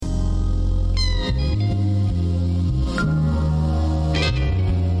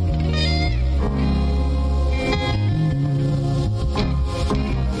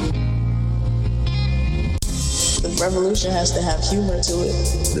revolution has to have humor to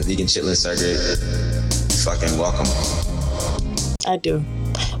it. The vegan shit lists are great. Fucking welcome. I do.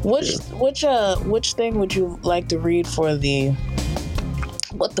 Which thing would you like to read for the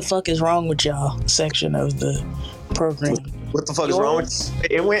 "What the fuck is wrong with y'all" section of the program? What the fuck is wrong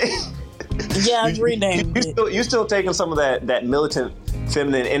with it? Went. Yeah, I've renamed it. You still taking some of that militant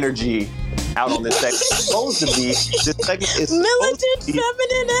feminine energy out on this segment. It's supposed to be this segment is militant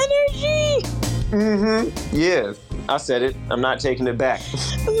feminine energy. Mm-hmm. Yeah, I said it. I'm not taking it back.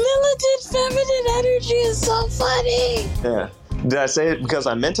 Militant feminine energy is so funny. Yeah. Did I say it because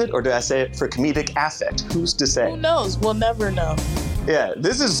I meant it, or did I say it for comedic affect? Who's to say? Who knows? We'll never know. Yeah,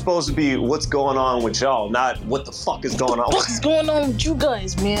 this is supposed to be what's going on with y'all, not what the fuck is going on. What's going on with you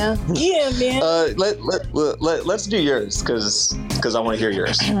guys, man? Yeah, man. Let's do yours, because I want to hear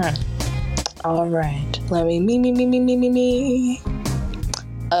yours. All right. Let me.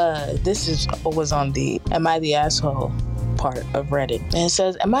 This was on the "Am I the Asshole" part of Reddit. And it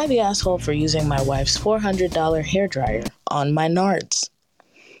says, "Am I the asshole for using my wife's $400 hairdryer on my nards?"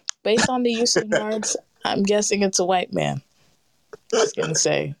 Based on the use of nards, I'm guessing it's a white man. I was going to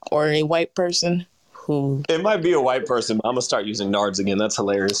say, or a white person who... It might be a white person, but I'm going to start using nards again. That's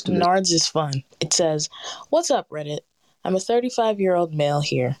hilarious to me. Nards is fun. It says, "What's up, Reddit? I'm a 35-year-old male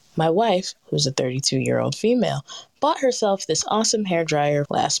here. My wife, who's a 32-year-old female, bought herself this awesome hairdryer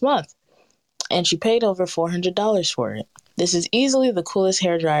last month, and she paid over $400 for it. This is easily the coolest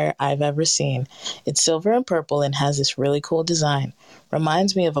hairdryer I've ever seen. It's silver and purple and has this really cool design.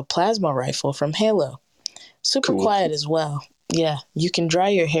 Reminds me of a plasma rifle from Halo. Super quiet as well. Yeah, you can dry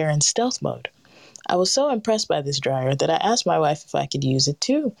your hair in stealth mode. I was so impressed by this dryer that I asked my wife if I could use it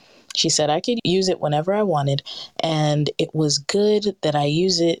too. She said I could use it whenever I wanted, and it was good that I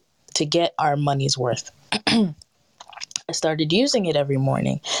use it to get our money's worth. I started using it every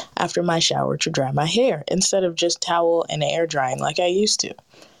morning after my shower to dry my hair, instead of just towel and air drying like I used to.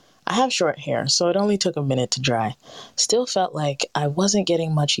 I have short hair, so it only took a minute to dry. Still felt like I wasn't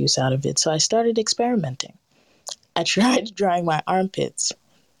getting much use out of it, so I started experimenting. I tried drying my armpits.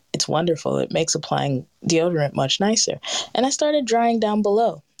 It's wonderful. It makes applying deodorant much nicer. And I started drying down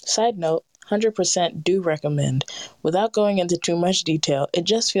below. Side note, 100% do recommend. Without going into too much detail, it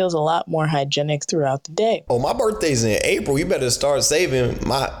just feels a lot more hygienic throughout the day. Oh, my birthday's in April. You better start saving.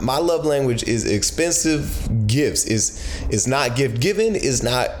 My love language is expensive gifts. It's not gift giving. It's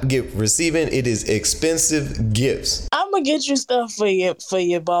not gift receiving. It is expensive gifts. I'm gonna get you stuff for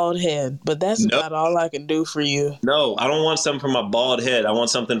your bald head, but that's about all I can do for you. No, I don't want something for my bald head. I want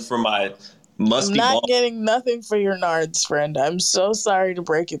something for my musty bald. I'm not getting nothing for your nards, friend. I'm so sorry to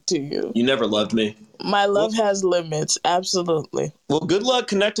break it to you. You never loved me. My love has limits, absolutely. Well, good luck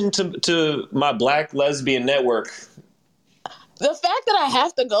connecting to my black lesbian network. The fact that I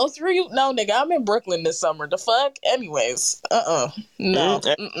have to go through you? No, nigga, I'm in Brooklyn this summer. The fuck? Anyways. No.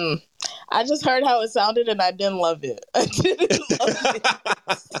 I just heard how it sounded and I didn't love it. I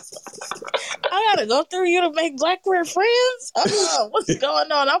gotta go through you to make black queer friends? What's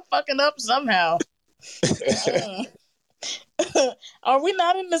going on? I'm fucking up somehow. Are we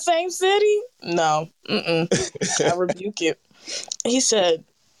not in the same city? No. I rebuke it. He said,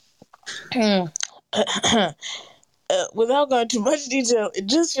 without going too much detail, it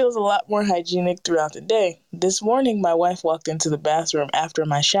just feels a lot more hygienic throughout the day. This morning, my wife walked into the bathroom after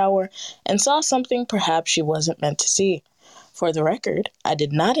my shower and saw something perhaps she wasn't meant to see. For the record, I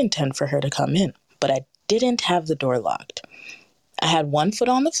did not intend for her to come in, but I didn't have the door locked. I had one foot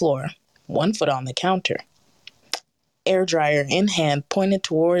on the floor, one foot on the counter. Air dryer in hand pointed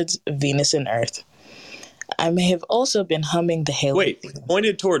towards Venus and Earth. I may have also been humming the Halo. Wait,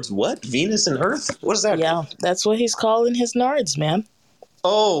 pointed towards what? Venus and Earth? What is that? Yeah, that's what he's calling his nards, man.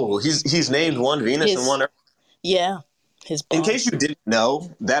 Oh, he's named one Venus and one Earth? Yeah. In case you didn't know,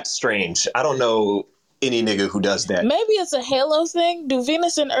 that's strange. I don't know any nigga who does that. Maybe it's a Halo thing. Do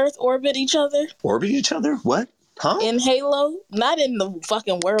Venus and Earth orbit each other? Orbit each other? What? Huh? In Halo? Not in the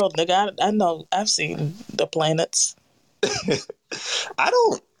fucking world, nigga. I know. I've seen the planets. I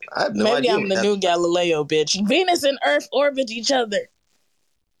have no Maybe idea. I'm the new Galileo, bitch. Venus and Earth orbit each other.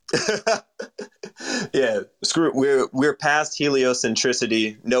 Yeah, screw it. We're past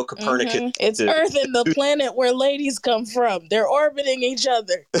heliocentricity. No Copernicus. It's Earth and the planet where ladies come from. They're orbiting each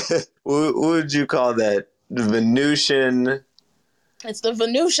other. What would you call that? The Venusian. It's the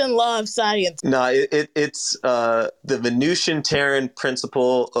Venusian law of science. No, it's the Venusian-Terran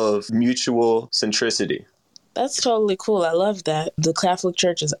principle of mutual centricity. That's totally cool. I love that. The Catholic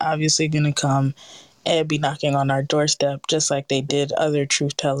Church is obviously going to come and be knocking on our doorstep, just like they did other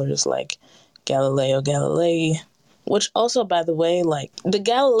truth tellers like Galileo Galilei Which also, by the way, like, the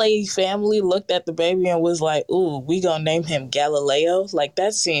Galilei family looked at the baby and was like, ooh, we gonna name him Galileo? Like,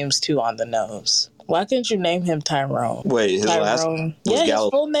 that seems too on the nose. Why couldn't you name him Tyrone? Wait, his last Tyrone. was Yeah, his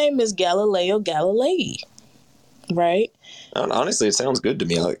full name is Galileo Galilei. Right? Honestly, it sounds good to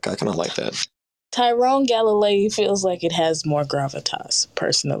me. I kind of like that. Tyrone Galilei feels like it has more gravitas,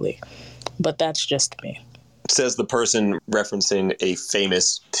 personally. But that's just me. Says the person referencing a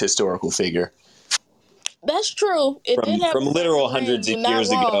famous historical figure. That's true. It did have from literal ring, hundreds of not years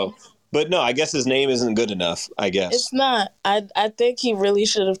wrong. ago. But no, I guess his name isn't good enough, I guess. It's not. I think he really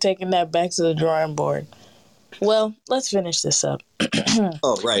should have taken that back to the drawing board. Well, let's finish this up.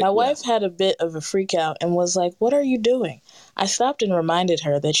 Oh, right. My wife had a bit of a freak out and was like, what are you doing? I stopped and reminded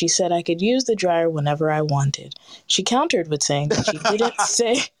her that she said I could use the dryer whenever I wanted. She countered with saying that she didn't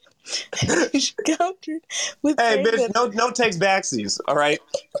say... She countered with Hey, saying bitch, that... no takes backsies, all right?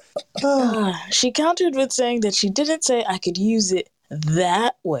 She countered with saying that she didn't say I could use it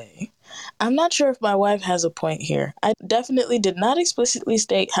that way. I'm not sure if my wife has a point here. I definitely did not explicitly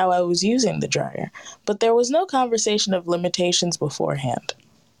state how I was using the dryer, but there was no conversation of limitations beforehand.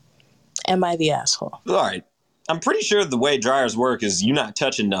 Am I the asshole? All right. I'm pretty sure the way dryers work is you not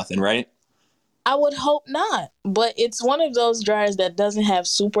touching nothing, right? I would hope not, but it's one of those dryers that doesn't have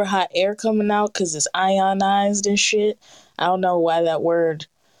super hot air coming out because it's ionized and shit. I don't know why that word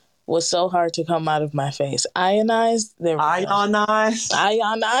was so hard to come out of my face. Ionized? There we go. Ionized?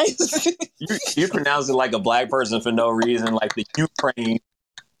 Ionized? You pronounce it like a black person for no reason, like the Ukraine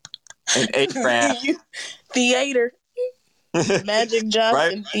and Arab. Theater. Magic Johnson,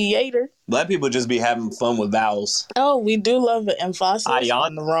 right? Theater. Black people just be having fun with vowels. Oh, we do love an emphasis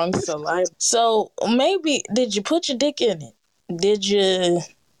on the wrong saliva. So maybe, did you put your dick in it? Did you,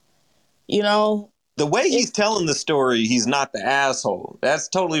 The way he's telling the story, he's not the asshole. That's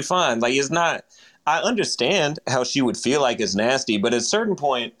totally fine. Like, it's not... I understand how she would feel like it's nasty, but at a certain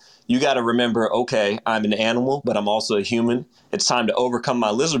point, you got to remember, okay, I'm an animal, but I'm also a human. It's time to overcome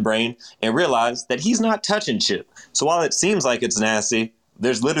my lizard brain and realize that he's not touching shit. So while it seems like it's nasty,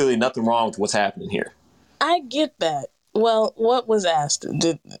 there's literally nothing wrong with what's happening here. I get that. Well, what was asked?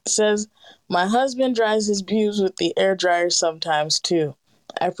 It says, my husband dries his pubes with the air dryer sometimes too.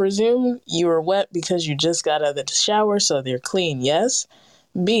 I presume you were wet because you just got out of the shower, so they're clean, yes?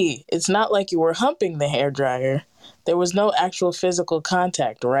 B, it's not like you were humping the hairdryer. There was no actual physical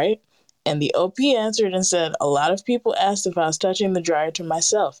contact, right? And the OP answered and said, a lot of people asked if I was touching the dryer to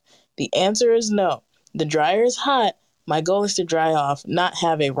myself. The answer is no. The dryer is hot. My goal is to dry off, not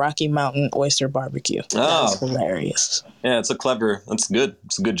have a Rocky Mountain oyster barbecue. That's hilarious. Yeah, it's good.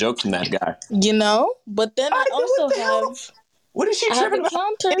 It's a good joke from that guy. But then I also have... What is she tripping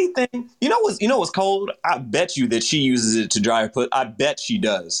about? Anything? You know what's cold? I bet you that she uses it to dry her put. I bet she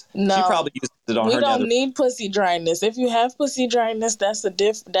does. No, she probably uses it on her. We don't need pussy dryness. If you have pussy dryness, that's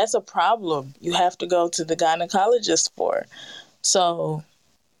a problem. You have to go to the gynecologist for. So,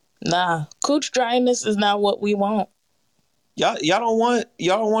 nah, cooch dryness is not what we want. Y'all don't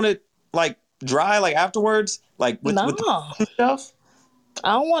want it like dry like afterwards, like with stuff.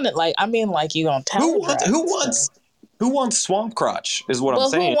 I don't want it like you gonna towel dry. Who wants swamp crotch is what I'm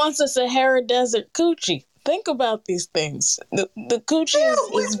saying. Who wants a Sahara Desert coochie? Think about these things. The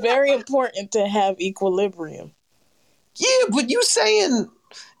coochie is very important to have equilibrium. Yeah, but you saying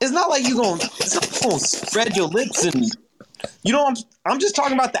it's not like you're gonna spread your lips and I'm just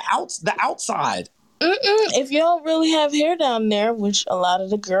talking about the outside. If you don't really have hair down there, which a lot of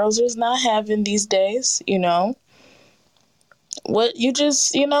the girls is not having these days, what you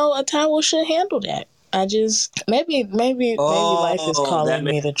just a towel should handle that. I just maybe life is calling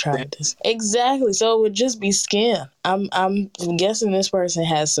me to try this. Exactly. So it would just be skin. I'm guessing this person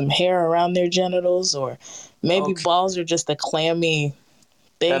has some hair around their genitals, or maybe balls are just a clammy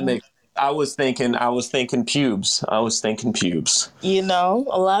thing. I was thinking pubes. A lot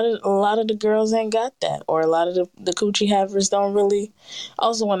of the girls ain't got that, or a lot of the coochie havers don't really.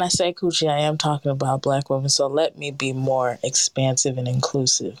 Also, when I say coochie, I am talking about black women, so let me be more expansive and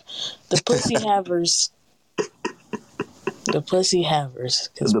inclusive. The pussy havers. The pussy havers,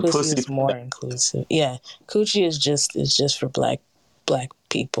 because pussy is more inclusive. Yeah, coochie is just for black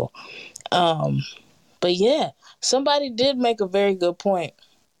people. But yeah, somebody did make a very good point.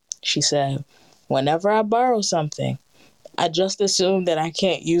 She said, whenever I borrow something, I just assume that I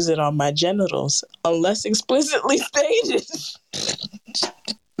can't use it on my genitals unless explicitly stated.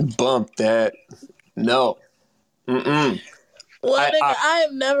 Bump that. No. Well, nigga, I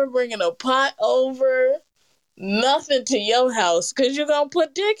am never bringing a pot over, nothing to your house, because you're going to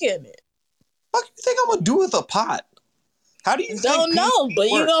put dick in it. What do you think I'm going to do with a pot? How do you Don't think know, but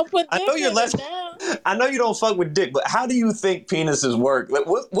you work? gonna put I dick know you're in less. it now. I know you don't fuck with dick, but how do you think penises work? Like,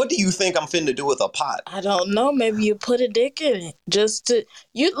 what do you think I'm finna do with a pot? I don't know. Maybe you put a dick in it just to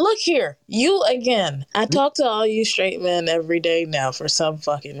you look here. You again. I talk to all you straight men every day now for some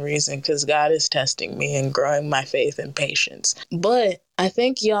fucking reason because God is testing me and growing my faith and patience. But I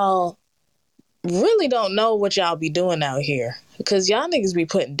think y'all really don't know what y'all be doing out here because y'all niggas be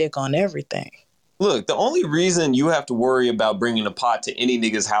putting dick on everything. Look, the only reason you have to worry about bringing a pot to any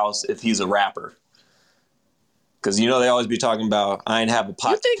nigga's house if he's a rapper. Because, you know, they always be talking about, I ain't have a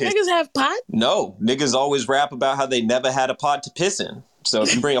pot You think to piss. niggas have pot? No, niggas always rap about how they never had a pot to piss in. So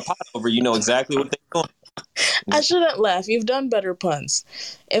if you bring a pot over, you know exactly what they're doing. I shouldn't laugh. You've done better puns.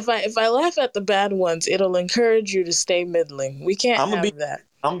 If I laugh at the bad ones, it'll encourage you to stay middling. We can't have that.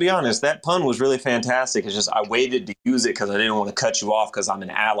 I'm gonna be honest, that pun was really fantastic. It's just I waited to use it because I didn't want to cut you off because I'm an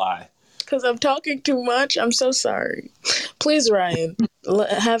ally. Because I'm talking too much. I'm so sorry. Please, Ryan,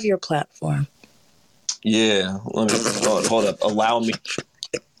 have your platform. Yeah, let me hold up.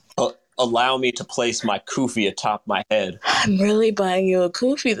 Allow me to place my kufi atop my head. I'm really buying you a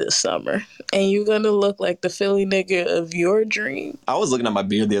kufi this summer, and you're gonna look like the Philly nigga of your dream. I was looking at my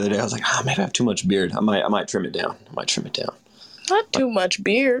beard the other day. I was like, maybe I have too much beard. I might trim it down. Not too much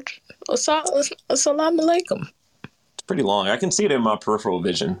beard. Assalamu alaikum. It's pretty long. I can see it in my peripheral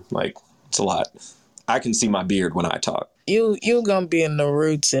vision. Like, it's a lot. I can see my beard when I talk. You gonna be in the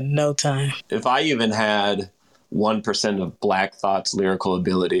roots in no time. If I even had 1% of Black Thought's lyrical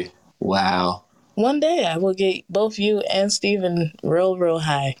ability, wow. One day I will get both you and Steven real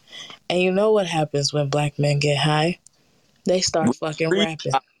high. And you know what happens when black men get high? They start fucking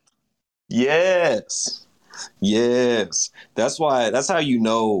rapping. Yes. That's how you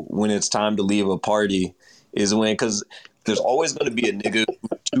know when it's time to leave a party is when, because there's always going to be a nigga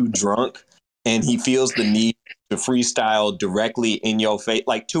who's too drunk and he feels the need to freestyle directly in your face,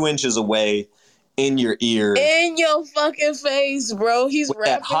 like 2 inches away in your ear. In your fucking face, bro. He's with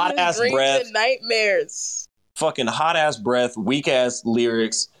that rapping hot his ass dreams breath, and nightmares. Fucking hot ass breath, weak ass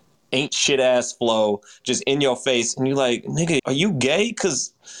lyrics, ain't shit ass flow, just in your face. And you're like, nigga, are you gay?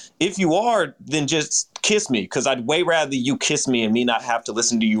 Because if you are, then just kiss me. Because I'd way rather you kiss me and me not have to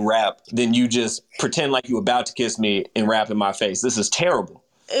listen to you rap than you just pretend like you about to kiss me and rap in my face. This is terrible.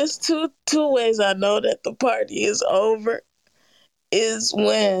 It's two ways I know that the party is over. Is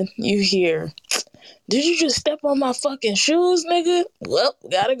when you hear, did you just step on my fucking shoes, nigga? Well,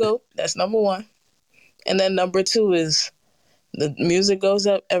 gotta go. That's number one. And then number two is the music goes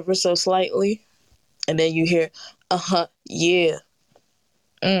up ever so slightly. And then you hear, yeah.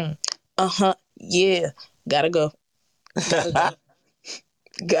 Yeah. Gotta go.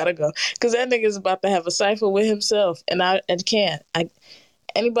 Gotta go. Because that nigga's about to have a cipher with himself. And I can't.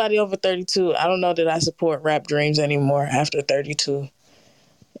 Anybody over 32, I don't know that I support rap dreams anymore after 32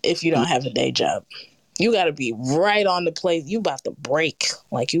 if you don't have a day job. You got to be right on the place. You about to break.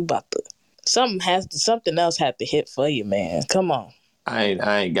 Like you about to... Something else had to hit for you, man. Come on. I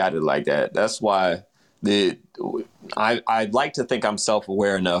ain't got it like that. That's why I'd like to think I'm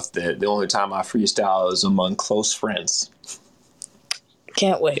self-aware enough that the only time I freestyle is among close friends.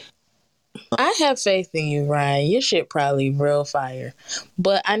 Can't wait. I have faith in you, Ryan. Your shit probably real fire.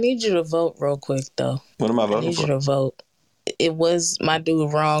 But I need you to vote real quick, though. What am I voting for? I need you to vote. It was my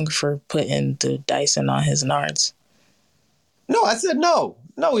dude wrong for putting the Dyson on his nards. No, I said no.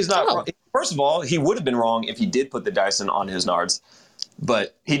 No, he's not wrong. First of all, he would have been wrong if he did put the Dyson on his nards.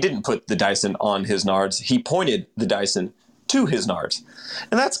 But he didn't put the Dyson on his nards. He pointed the Dyson to his nards.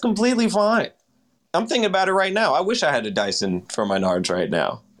 And that's completely fine. I'm thinking about it right now. I wish I had a Dyson for my nards right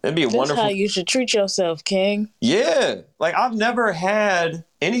now. It'd be a wonderful... That's how you should treat yourself, King. Yeah. Like, I've never had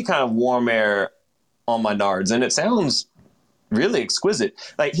any kind of warm air on my nards, and it sounds really exquisite.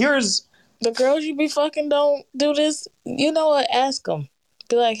 Like, here's... The girls you be fucking don't do this. You know what? Ask them.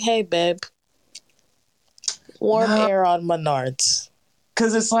 Be like, hey, babe. Warm air on my nards.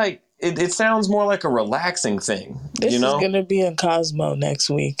 Because it's like, it sounds more like a relaxing thing, This you know? is going to be in Cosmo next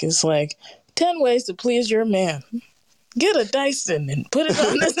week. It's like, 10 ways to please your man. Get a Dyson and put it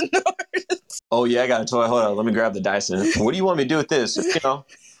on his nards. Oh, yeah, I got a toy. Hold on. Let me grab the Dyson. What do you want me to do with this? Just, you know,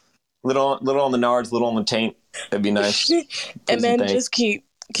 little on the nards, little on the taint. That'd be nice. And then just keep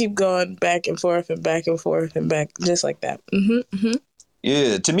going back and forth and back and forth and back, just like that.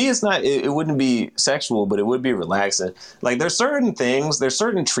 Yeah, to me, it's not, it wouldn't be sexual, but it would be relaxing. Like, there's certain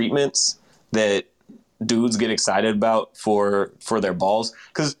treatments that dudes get excited about for their balls.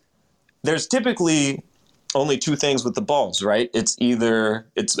 Because there's typically only two things with the balls, right? It's either,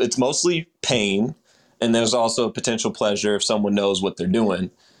 it's mostly pain, and there's also potential pleasure if someone knows what they're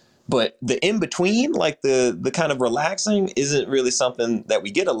doing. But the in between, like the kind of relaxing, isn't really something that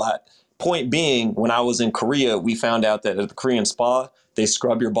we get a lot. Point being, when I was in Korea, we found out that at the Korean spa, they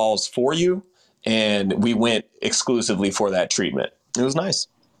scrub your balls for you. And we went exclusively for that treatment. It was nice.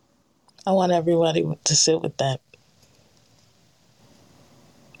 I want everybody to sit with that.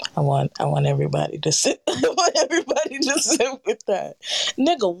 I want everybody to sit. I want everybody to sit with that.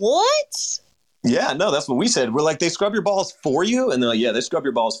 Nigga, what? Yeah, no, that's what we said. We're like, they scrub your balls for you? And they're like, yeah, they scrub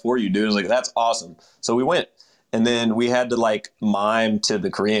your balls for you, dude. I was like, that's awesome. So we went. And then we had to like mime to the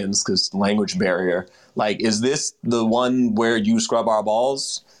Koreans because language barrier. Like, is this the one where you scrub our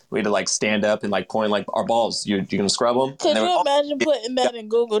balls? We had to like stand up and like point like our balls. You're gonna scrub them? Could you imagine putting that in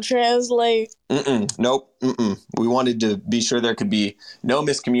Google Translate? Nope. We wanted to be sure there could be no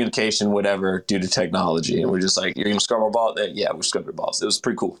miscommunication, whatever, due to technology. And we're just like, you're gonna scrub our balls? Yeah, we scrubbed your balls. It was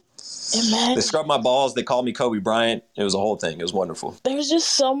pretty cool. Imagine. They scrubbed my balls. They called me Kobe Bryant. It was a whole thing. It was wonderful. There's just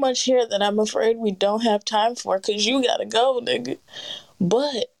so much here that I'm afraid we don't have time for because you gotta go, nigga.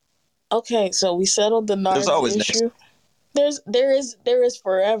 But okay, so we settled the NARS issue. There is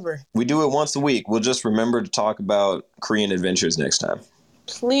forever. We do it once a week. We'll just remember to talk about Korean adventures next time.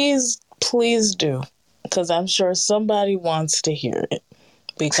 Please do. Because I'm sure somebody wants to hear it.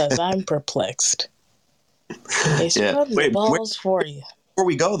 Because I'm perplexed. They scrub the balls for you. Before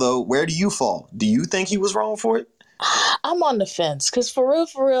we go, though, where do you fall? Do you think he was wrong for it? I'm on the fence. Because for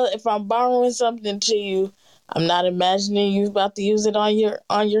real, if I'm borrowing something to you, I'm not imagining you about to use it on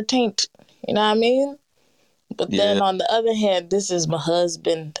your taint. You know what I mean? But then on the other hand, this is my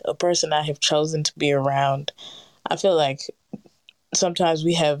husband, a person I have chosen to be around. I feel like sometimes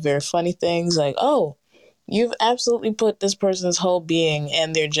we have very funny things like, oh, you've absolutely put this person's whole being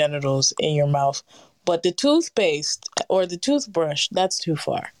and their genitals in your mouth. But the toothpaste or the toothbrush, that's too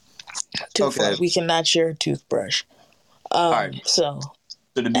far. Too far. We cannot share a toothbrush. All right. So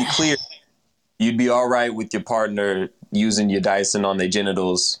to be clear, you'd be all right with your partner using your Dyson on their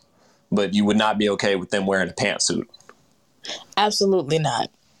genitals, but you would not be okay with them wearing a pantsuit. Absolutely not.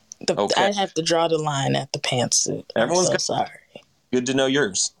 I'd have to draw the line at the pantsuit. Everyone's so sorry. Good to know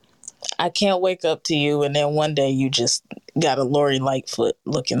yours. I can't wake up to you and then one day you just got a Lori Lightfoot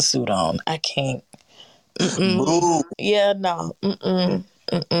looking suit on. I can't. Boo. Yeah, no.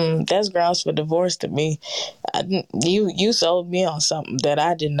 That's grounds for divorce to me. You sold me on something that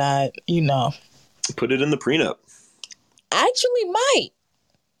I did not, Put it in the prenup. I actually might.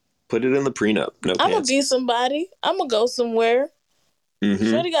 Put it in the prenup. No, I'm going to be somebody. I'm going to go somewhere.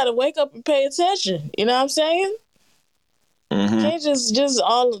 Shorty got to wake up and pay attention. You know what I'm saying? Can't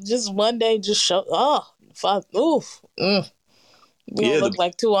just one day just show. Oh, fuck. Oof. We don't look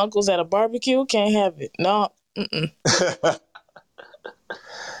like two uncles at a barbecue. Can't have it. No. I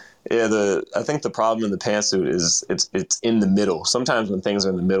think the problem in the pantsuit is it's in the middle. Sometimes when things are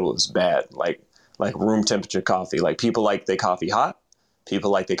in the middle, it's bad. Like room temperature coffee. Like people like their coffee hot.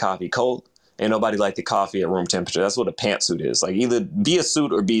 People like their coffee cold. Ain't nobody like the coffee at room temperature. That's what a pantsuit is. Like either be a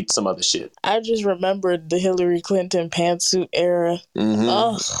suit or be some other shit. I just remembered the Hillary Clinton pantsuit era.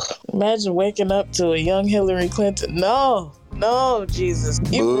 Oh, imagine waking up to a young Hillary Clinton. No, Jesus.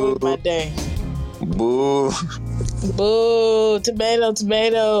 You ruined my day. Boo. Boo.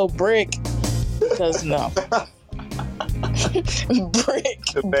 Tomato, brick. Because no. Brick.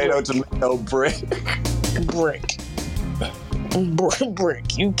 Tomato, brick. Brick.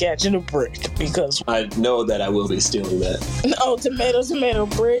 Brick. You catching a brick because I know that I will be stealing that. No, tomato,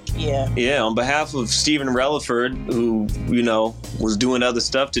 brick. Yeah. On behalf of Stephen Relaford, who was doing other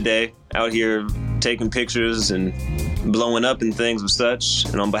stuff today, out here taking pictures and blowing up and things and such,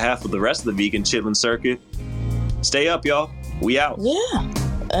 and on behalf of the rest of the vegan chitlin circuit, stay up, y'all. We out. Yeah,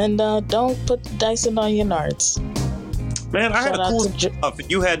 and don't put the Dyson on your nards. Man, I had a cool stuff,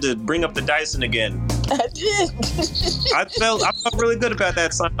 and you had to bring up the Dyson again. I did. I felt really good about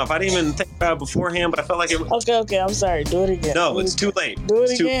that sign off. I didn't even think about it beforehand, but I felt like it was... Okay, I'm sorry. Do it again. No, it's too late. Do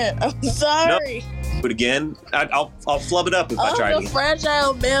it again. I'm sorry. No, do it again. I'll flub it up if I try to. The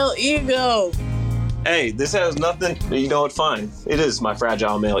fragile male ego. Hey, this has nothing... You know what? Fine. It is my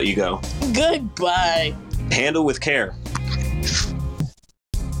fragile male ego. Goodbye. Handle with care.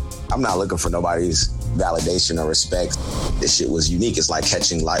 I'm not looking for nobody's validation or respect. This shit was unique. It's like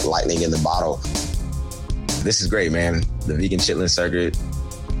catching lightning in the bottle. This is great, man. The vegan chitlin circuit,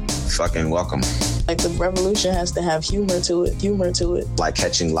 fucking welcome. Like the revolution has to have humor to it. Like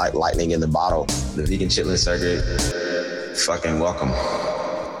catching lightning in the bottle. The vegan chitlin circuit, fucking welcome.